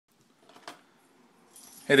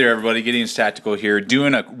Hey there everybody, Gideon's Tactical here,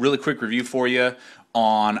 doing a really quick review for you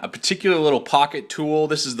on a particular little pocket tool.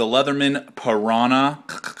 This is the Leatherman Piranha.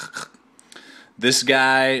 This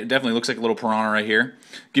guy definitely looks like a little piranha right here.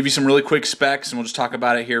 Give you some really quick specs and we'll just talk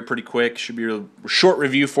about it here pretty quick. Should be a short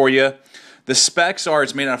review for you. The specs are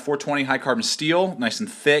it's made out of 420 high carbon steel, nice and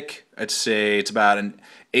thick. I'd say it's about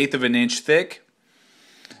 1/8 of an inch thick.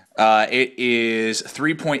 It is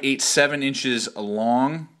 3.87 inches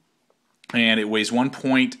long. And it weighs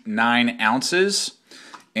 1.9 ounces.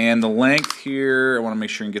 And the length here, I want to make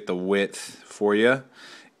sure and get the width for you,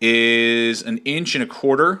 is 1.25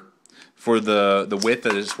 inches for the width.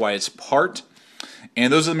 That is why it's part.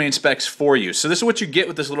 And those are the main specs for you. So this is what you get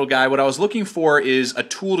with this little guy. What I was looking for is a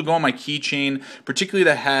tool to go on my keychain, particularly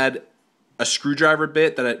that had a screwdriver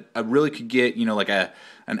bit that I really could get, you know, like an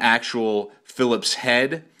actual Phillips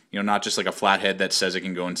head. You know, not just like a flathead that says it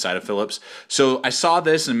can go inside of Phillips. So I saw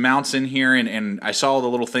this and mounts in here, and I saw all the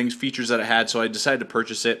little features that it had, so I decided to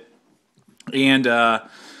purchase it. And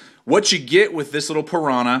what you get with this little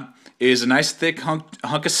Piranha is a nice thick hunk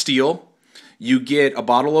of steel. You get a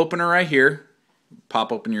bottle opener right here.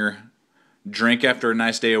 Pop open your drink after a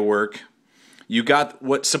nice day of work. You got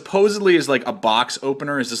what supposedly is like a box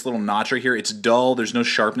opener, is this little notch right here. It's dull, there's no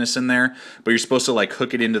sharpness in there, but you're supposed to like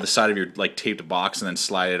hook it into the side of your like taped box and then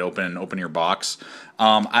slide it open and open your box.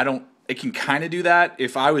 It can kind of do that.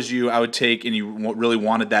 If I was you, I would take, and you really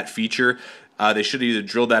wanted that feature, they should have either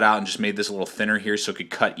drilled that out and just made this a little thinner here so it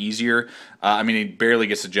could cut easier. I mean, it barely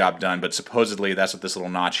gets the job done, but supposedly that's what this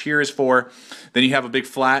little notch here is for. Then you have a big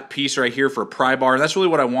flat piece right here for a pry bar. That's really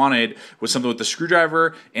what I wanted, was something with the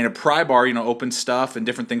screwdriver and a pry bar, you know, open stuff and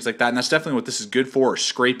different things like that. And that's definitely what this is good for, or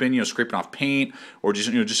scraping, you know, scraping off paint or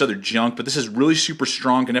just, you know, just other junk. But this is really super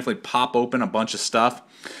strong, can definitely pop open a bunch of stuff.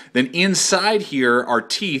 Then inside here are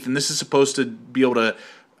teeth, and this is supposed to be able to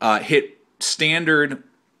hit standard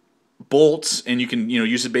bolts, and you can, you know,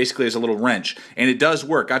 use it basically as a little wrench, and it does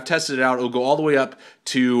work. I've tested it out. It'll go all the way up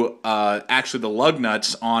to actually the lug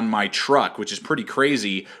nuts on my truck, which is pretty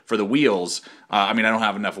crazy for the wheels. I mean, I don't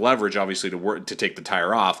have enough leverage obviously to take the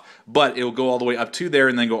tire off, but it'll go all the way up to there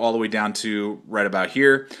and then go all the way down to right about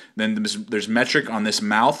here. Then there's metric on this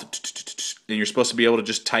mouth, and you're supposed to be able to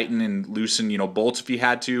just tighten and loosen, you know, bolts if you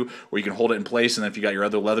had to, or you can hold it in place. And then if you got your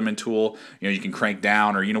other Leatherman tool, you know, you can crank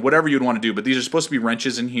down, or, you know, whatever you'd want to do. But these are supposed to be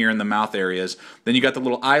wrenches in here in the mouth areas. Then you got the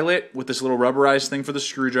little eyelet with this little rubberized thing for the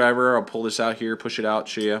screwdriver. I'll pull this out here, push it out,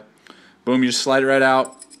 show you. Boom, you just slide it right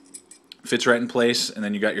out, fits right in place, and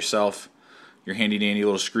then you got yourself your handy dandy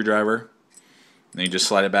little screwdriver. And then you just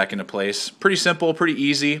slide it back into place. Pretty simple, pretty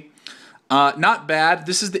easy. Not bad.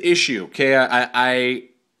 This is the issue. Okay,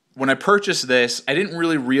 when I purchased this, I didn't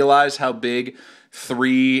really realize how big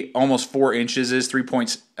almost 4 inches is,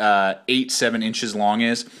 3.87 inches long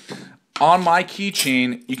is. On my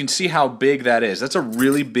keychain, you can see how big that is. That's a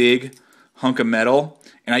really big hunk of metal.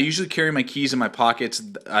 And I usually carry my keys in my pockets.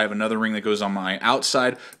 I have another ring that goes on my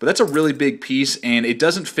outside, but that's a really big piece, and it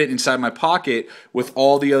doesn't fit inside my pocket with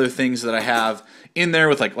all the other things that I have in there,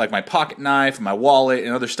 with like my pocket knife, my wallet,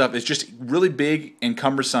 and other stuff. It's just really big and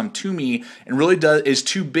cumbersome to me, and really is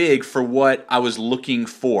too big for what I was looking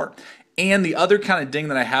for. And the other kind of ding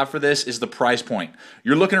that I have for this is the price point.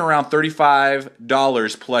 You're looking around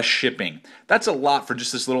 $35 plus shipping. That's a lot for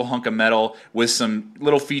just this little hunk of metal with some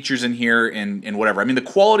little features in here and whatever. I mean, the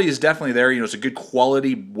quality is definitely there. You know, it's a good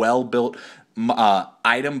quality, well-built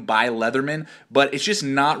item by Leatherman, but it's just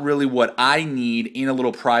not really what I need in a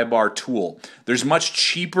little pry bar tool. There's much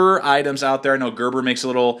cheaper items out there. I know Gerber makes a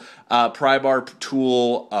little pry bar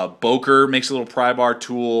tool. Boker makes a little pry bar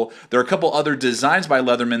tool. There are a couple other designs by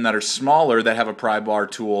Leatherman that are smaller that have a pry bar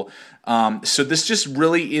tool. So this just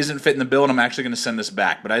really isn't fitting the bill, and I'm actually going to send this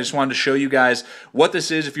back. But I just wanted to show you guys what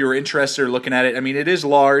this is if you were interested or looking at it. I mean, it is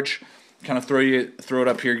large. Kind of throw it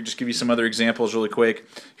up here, just give you some other examples really quick.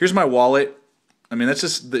 Here's my wallet. I mean, it's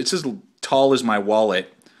as tall as my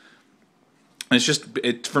wallet. And it's just,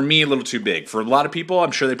 for me, a little too big. For a lot of people,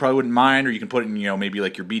 I'm sure they probably wouldn't mind, or you can put it in, you know, maybe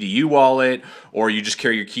like your BDU wallet, or you just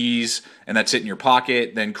carry your keys and that's it in your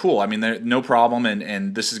pocket, then cool. I mean, no problem,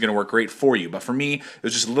 and this is going to work great for you. But for me, it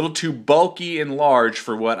was just a little too bulky and large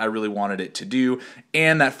for what I really wanted it to do.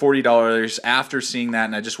 And that $40 after seeing that,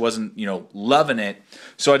 and I just wasn't, you know, loving it.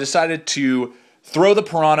 So I decided to throw the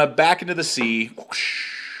Piranha back into the sea,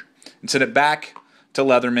 and send it back to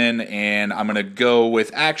Leatherman, and I'm going to go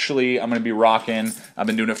with, actually, I'm going to be rocking, I've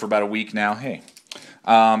been doing it for about a week now,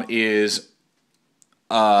 is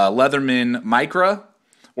Leatherman Micra,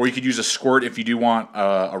 or you could use a squirt if you do want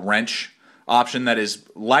a wrench option that is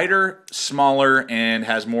lighter, smaller, and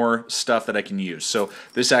has more stuff that I can use. So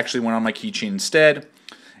this actually went on my keychain instead.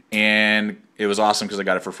 and it was awesome because I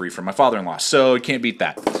got it for free from my father-in-law. So you can't beat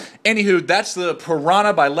that. Anywho, that's the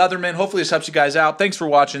Piranha by Leatherman. Hopefully this helps you guys out. Thanks for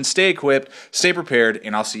watching. Stay equipped, stay prepared,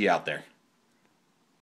 and I'll see you out there.